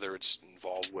that, whether it's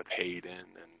involved with Hayden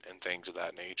and things of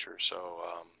that nature. So,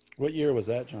 what year was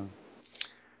that, John?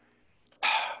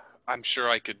 I'm sure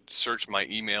I could search my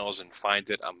emails and find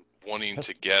it. I'm wanting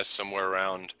to guess somewhere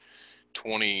around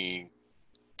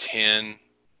 2010.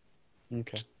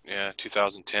 Okay. Yeah,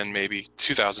 2010 maybe.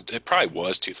 It probably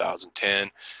was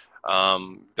 2010.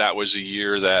 That was a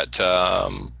year that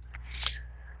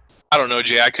I don't know,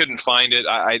 Jay. I couldn't find it.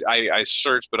 I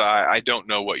searched, but I don't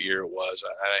know what year it was.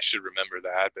 I should remember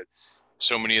that. But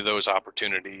so many of those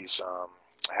opportunities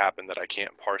happened that I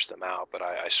can't parse them out. But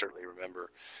I certainly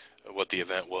remember what the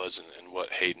event was and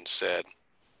what Hayden said.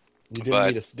 You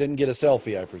didn't get a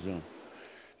selfie, I presume.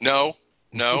 No.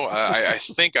 I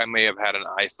think I may have had an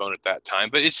iPhone at that time.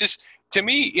 But it's just, to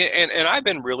me, and I've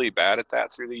been really bad at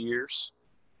that through the years.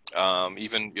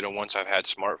 Even, once I've had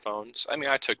smartphones. I mean,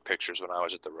 I took pictures when I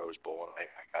was at the Rose Bowl, and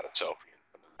I got a selfie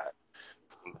from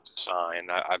that sign.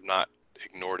 I've not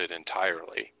ignored it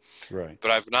entirely. Right. But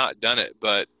I've not done it.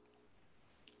 But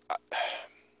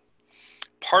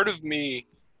part of me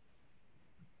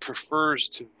prefers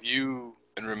to view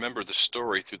and remember the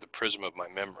story through the prism of my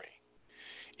memory.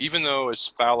 Even though as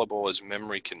fallible as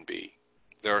memory can be,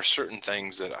 there are certain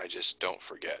things that I just don't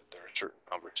forget. There are certain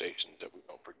conversations that we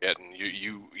don't forget, and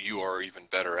you are even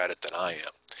better at it than I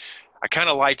am. I kind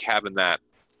of like having that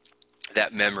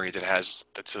memory that's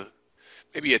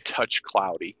maybe a touch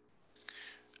cloudy,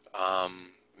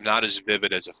 not as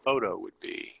vivid as a photo would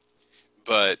be,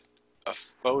 but a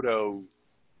photo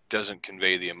doesn't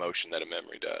convey the emotion that a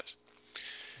memory does,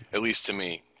 at least to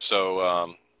me.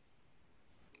 So,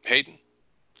 Hayden,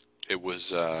 it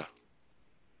was,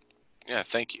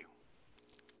 thank you.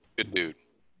 Good dude.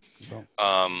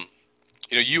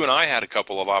 You and I had a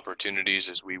couple of opportunities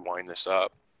as we wind this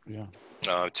up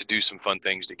to do some fun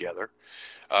things together.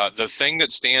 The thing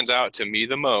that stands out to me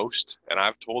the most, and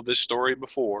I've told this story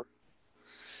before,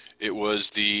 it was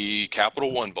the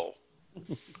Capital One Bowl.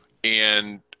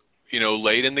 And,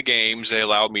 late in the games, they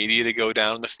allowed media to go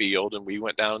down in the field, and we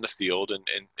went down in the field, and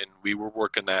we were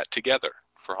working that together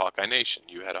for Hawkeye Nation.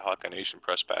 You had a Hawkeye Nation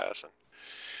press pass, and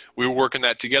we were working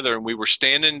that together, and we were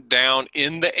standing down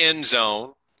in the end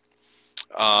zone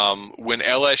when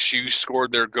LSU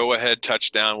scored their go-ahead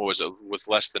touchdown. With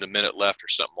less than a minute left or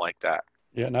something like that.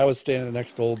 Yeah, and I was standing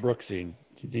next to old Brooksy.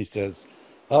 He says,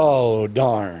 "Oh,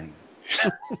 darn."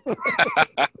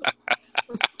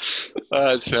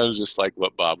 It sounds just like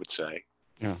what Bob would say.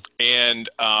 Yeah. And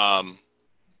I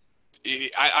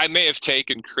may have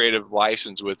taken creative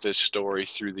license with this story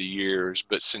through the years,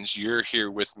 but since you're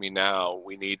here with me now,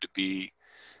 we need to be,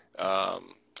 I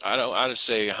don't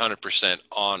say 100%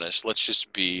 honest. Let's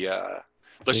just be,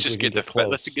 let's get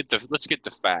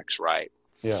the facts right.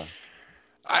 Yeah.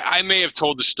 I may have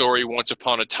told the story once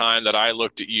upon a time that I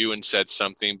looked at you and said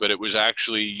something, but it was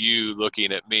actually you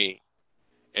looking at me.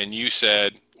 And you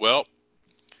said, well,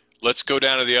 let's go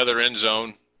down to the other end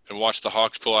zone and watch the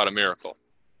Hawks pull out a miracle.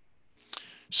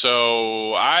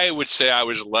 So I would say I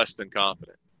was less than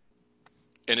confident.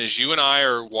 And as you and I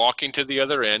are walking to the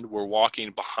other end, we're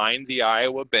walking behind the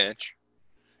Iowa bench,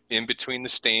 in between the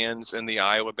stands and the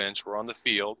Iowa bench. We're on the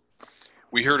field.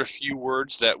 We heard a few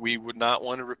words that we would not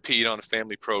want to repeat on a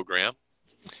family program.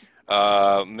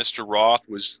 Mr. Roth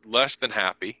was less than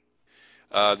happy.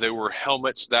 There were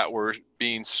helmets that were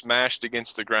being smashed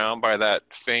against the ground by that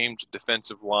famed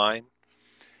defensive line.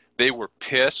 They were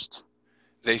pissed.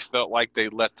 They felt like they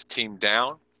let the team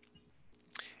down.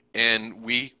 And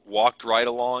we walked right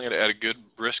along at a good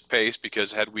brisk pace,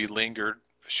 because had we lingered,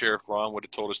 Sheriff Ron would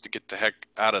have told us to get the heck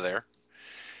out of there.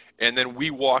 And then we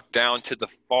walked down to the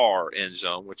far end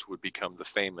zone, which would become the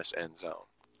famous end zone.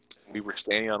 We were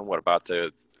standing on about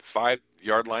the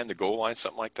 5-yard line, the goal line,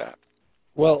 something like that.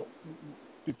 Well,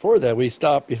 before that, we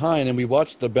stopped behind and we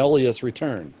watched the Bellius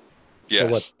return.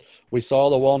 Yes. So we saw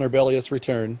the Walner Bellius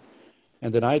return,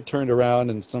 and then I turned around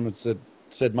and someone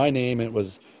said my name, and it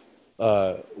was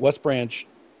West Branch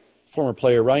former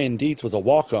player Ryan Dietz was a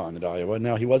walk-on at Iowa.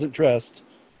 Now, he wasn't dressed,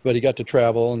 but he got to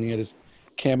travel, and he had his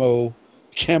camo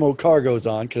cargos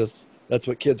on, because that's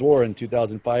what kids wore in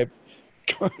 2005,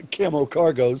 camo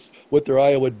cargos with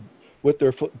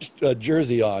their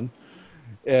jersey on.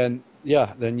 And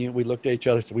yeah, then we looked at each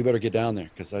other and said, we better get down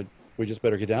there, because we just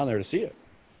better get down there to see it.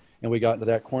 And we got into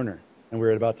that corner, and we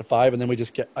were at about the 5, and then we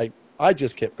just kept, I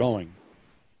just kept going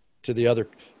to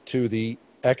the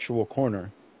actual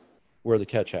corner where the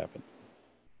catch happened.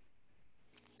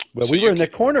 But so we were in the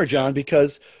corner, John,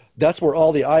 because that's where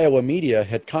all the Iowa media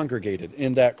had congregated,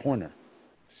 in that corner.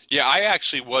 Yeah, I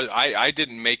actually was. I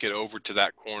didn't make it over to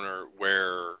that corner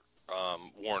where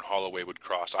Warren Holloway would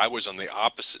cross. I was on the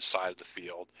opposite side of the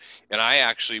field, and I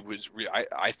actually was.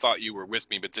 I thought you were with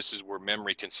me, but this is where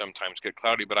memory can sometimes get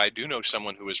cloudy. But I do know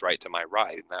someone who was right to my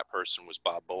right, and that person was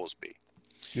Bob Bowlesby.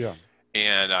 Yeah.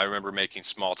 And I remember making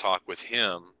small talk with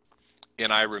him,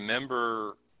 and I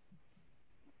remember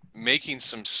making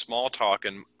some small talk,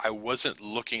 and I wasn't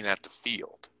looking at the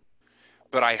field,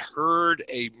 but I heard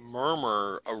a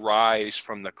murmur arise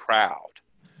from the crowd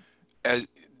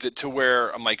to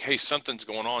where I'm like, hey, something's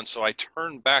going on. So I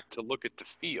turned back to look at the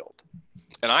field,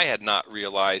 and I had not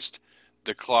realized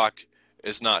the clock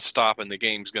is not stopping. The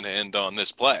game's going to end on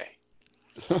this play.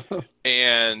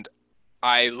 And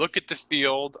I look at the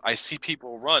field, I see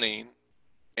people running,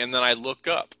 and then I look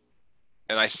up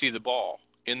and I see the ball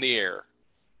in the air,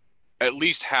 at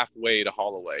least halfway to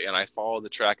Holloway, and I follow the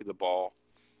track of the ball.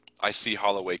 I see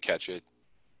Holloway catch it.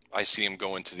 I see him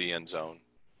go into the end zone,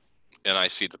 and I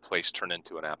see the place turn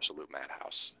into an absolute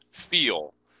madhouse.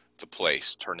 Feel the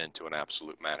place turn into an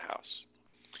absolute madhouse.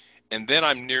 And then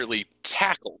I'm nearly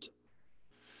tackled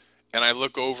and I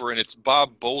look over, and it's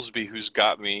Bob Bowlesby who's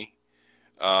got me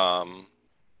in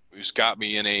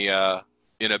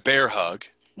a bear hug,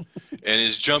 and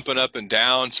is jumping up and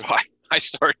down. So I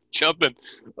start jumping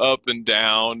up and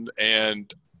down,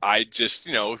 and I just,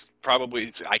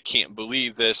 probably, I can't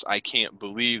believe this. I can't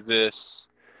believe this.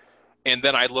 And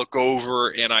then I look over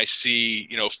and I see,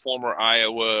 former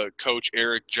Iowa coach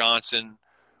Eric Johnson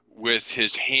with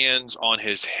his hands on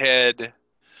his head.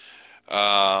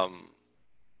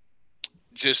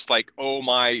 Just like, oh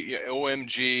my,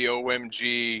 OMG,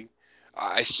 OMG.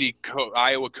 I see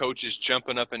Iowa coaches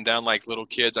jumping up and down like little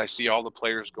kids. I see all the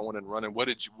players going and running. What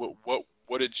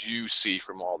did you see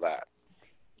from all that?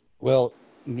 Well,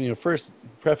 first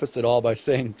preface it all by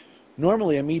saying,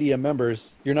 normally in media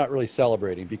members, you're not really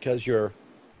celebrating because you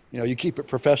keep it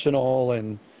professional,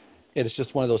 and it's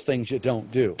just one of those things you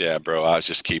don't do. Yeah, bro, I was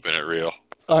just keeping it real.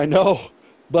 I know,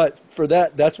 but for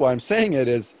that's why I'm saying it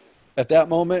is, at that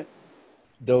moment,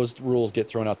 those rules get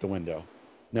thrown out the window.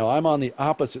 Now, I'm on the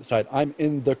opposite side. I'm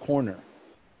in the corner.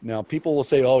 Now, people will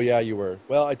say, oh, yeah, you were.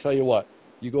 Well, I tell you what,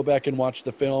 you go back and watch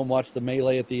the film, watch the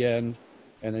melee at the end,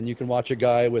 and then you can watch a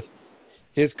guy with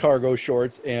his cargo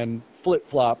shorts and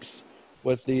flip-flops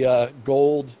with the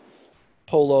gold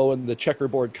polo and the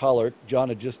checkerboard collar.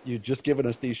 John, you just given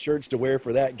us these shirts to wear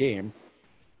for that game.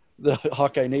 The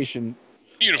Hawkeye Nation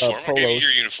uniform. I gave you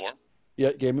your uniform.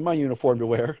 Yeah, gave me my uniform to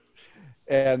wear.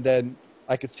 And then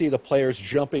I could see the players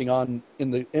jumping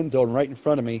in the end zone right in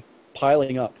front of me,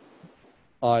 piling up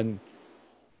on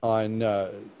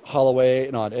Holloway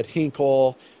and on Ed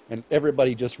Hinkle, and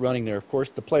everybody just running there. Of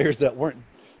course, the players that weren't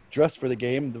dressed for the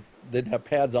game didn't have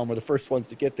pads on were the first ones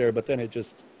to get there, but then it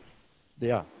just,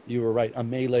 yeah, you were right. A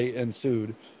melee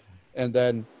ensued. And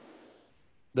then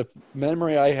the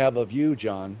memory I have of you,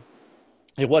 John,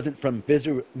 it wasn't from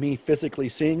me physically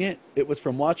seeing it. It was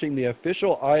from watching the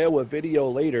official Iowa video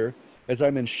later as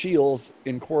I'm in Shields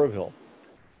in Coralville.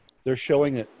 They're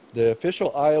showing it, the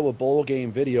official Iowa bowl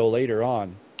game video later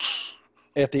on.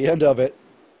 At the end of it,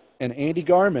 and Andy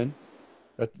Garman,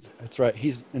 that's right,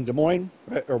 he's in Des Moines,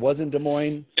 right? Or was in Des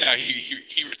Moines. Yeah,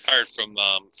 he retired from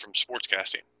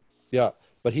sportscasting. Yeah,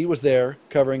 but he was there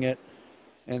covering it,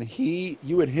 and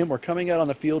you and him were coming out on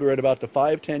the field right about the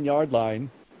 5-10 yard line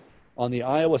on the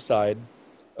Iowa side,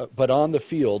 but on the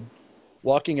field,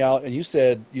 walking out, and you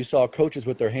said you saw coaches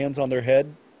with their hands on their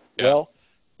head. Yeah. Well,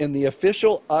 in the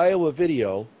official Iowa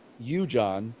video, you,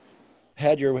 John,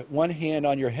 had your one hand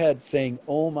on your head saying,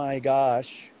 oh my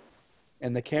gosh,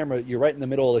 and the camera, you're right in the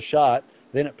middle of the shot.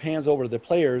 Then it pans over to the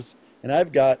players, and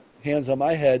I've got hands on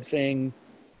my head saying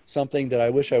something that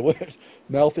I wish I would,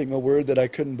 mouthing a word that I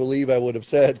couldn't believe I would have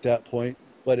said at that point.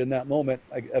 But in that moment,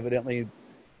 I evidently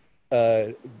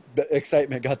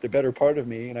excitement got the better part of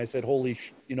me, and I said, holy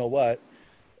you know what?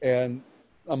 And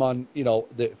I'm on,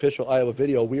 the official Iowa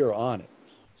video, we are on it.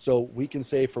 So we can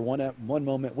say for one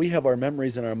moment, we have our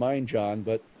memories in our mind, John,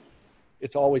 but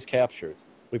it's always captured.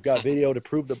 We've got video to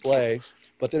prove the play,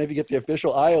 but then if you get the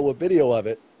official Iowa video of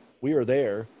it, we are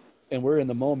there, and we're in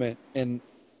the moment, and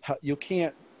you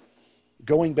can't,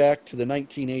 going back to the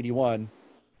 1981,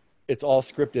 it's all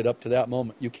scripted up to that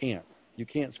moment. You can't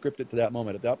script it to that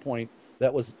moment. At that point,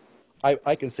 that was,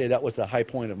 I can say that was the high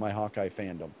point of my Hawkeye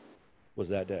fandom, was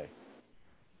that day.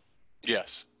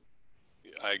 Yes,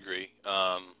 I agree.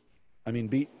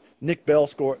 Beat Nick Bell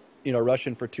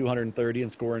rushing for 230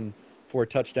 and scoring 4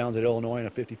 touchdowns at Illinois and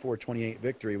a 54-28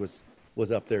 victory was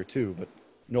up there too. But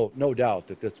no doubt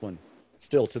that this one,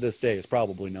 still to this day, is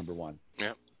probably number one.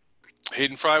 Yeah.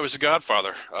 Hayden Fry was a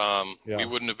godfather. We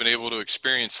wouldn't have been able to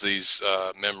experience these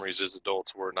memories as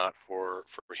adults were not for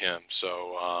him.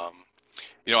 So,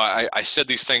 I said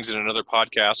these things in another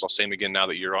podcast. I'll say them again now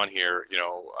that you're on here.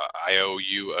 I owe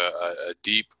you a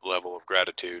deep level of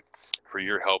gratitude for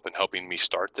your help in helping me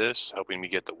start this, helping me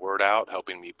get the word out,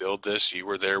 helping me build this. You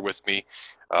were there with me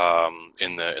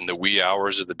in the wee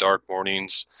hours of the dark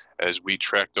mornings as we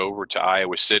trekked over to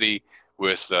Iowa City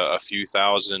with a few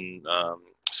thousand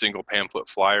single pamphlet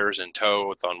flyers in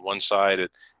tow. On one side,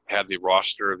 it had the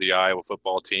roster of the Iowa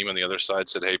football team, and the other side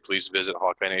said, hey, please visit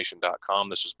HawkeyeNation.com.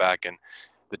 This was back in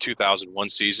the 2001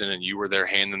 season, and you were there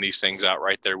handing these things out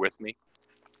right there with me.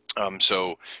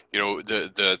 So,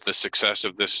 the success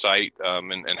of this site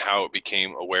and how it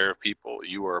became aware of people,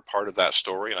 you were a part of that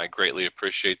story, and I greatly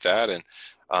appreciate that. And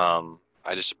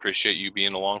I just appreciate you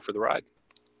being along for the ride.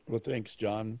 Well, thanks,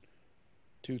 John.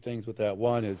 2 things with that.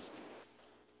 One is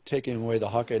taking away the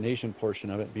Hawkeye Nation portion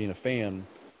of it, being a fan.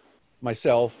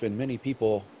 Myself and many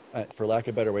people, for lack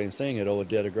of a better way of saying it, owe a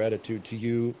debt of gratitude to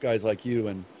you, guys like you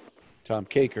and Tom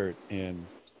Kakert and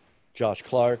Josh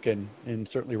Clark and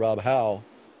certainly Rob Howe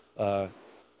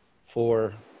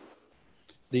for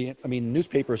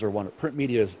newspapers are print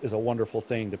media is a wonderful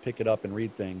thing to pick it up and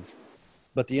read things,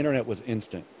 but the internet was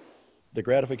instant. The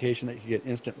gratification that you get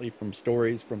instantly from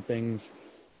stories, from things,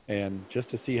 and just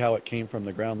to see how it came from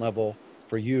the ground level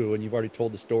for you. And you've already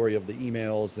told the story of the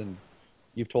emails, and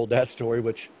you've told that story,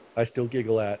 which I still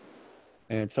giggle at,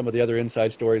 and some of the other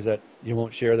inside stories that you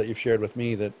won't share that you've shared with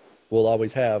me that we'll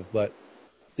always have. But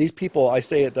these people, I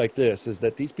say it like this, is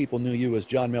that these people knew you as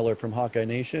John Miller from Hawkeye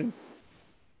Nation.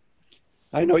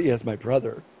 I know you as my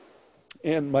brother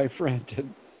and my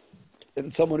friend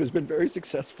and someone who's been very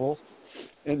successful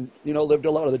and, lived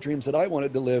a lot of the dreams that I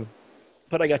wanted to live,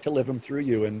 but I got to live them through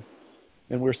you. And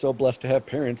we're so blessed to have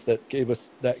parents that gave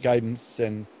us that guidance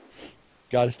and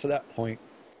got us to that point.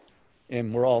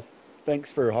 And we're all,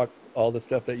 thanks for all the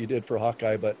stuff that you did for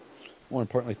Hawkeye, but more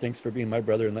importantly, thanks for being my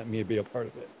brother and letting me be a part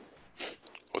of it.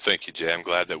 Well, thank you, Jay. I'm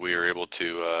glad that we were able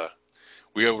to,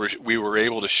 we were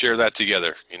able to share that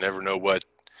together. You never know what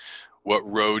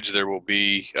roads there will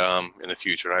be in the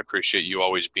future. And I appreciate you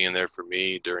always being there for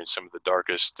me during some of the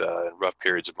darkest and rough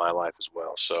periods of my life as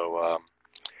well. So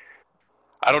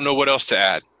I don't know what else to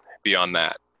add beyond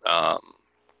that.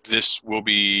 This will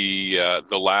be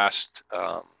the last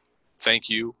thank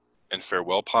you and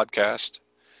farewell podcast.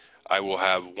 I will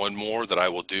have one more that I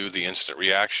will do, the instant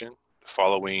reaction,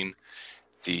 following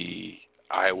the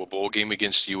Iowa Bowl game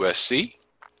against USC.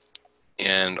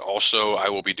 And also I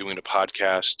will be doing a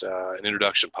podcast, an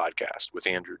introduction podcast with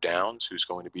Andrew Downs, who's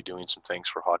going to be doing some things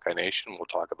for Hawkeye Nation. We'll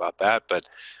talk about that. But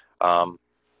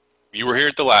you were here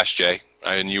at the last, Jay,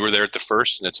 and you were there at the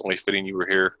first, and it's only fitting you were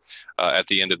here at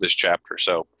the end of this chapter.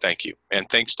 So thank you. And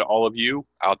thanks to all of you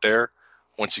out there,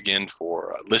 once again,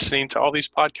 for listening to all these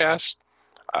podcasts.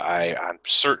 I'm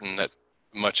certain that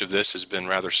much of this has been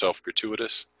rather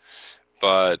self-gratuitous,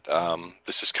 but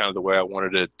this is kind of the way I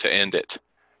wanted it to end it.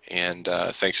 And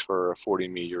thanks for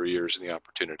affording me your ears and the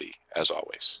opportunity, as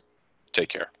always. Take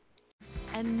care.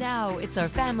 And now it's our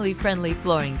family-friendly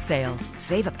flooring sale.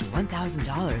 Save up to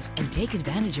 $1,000 and take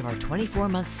advantage of our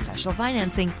 24-month special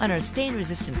financing on our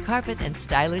stain-resistant carpet and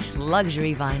stylish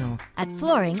luxury vinyl at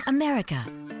Flooring America.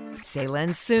 Sale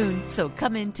ends soon, so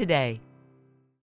come in today.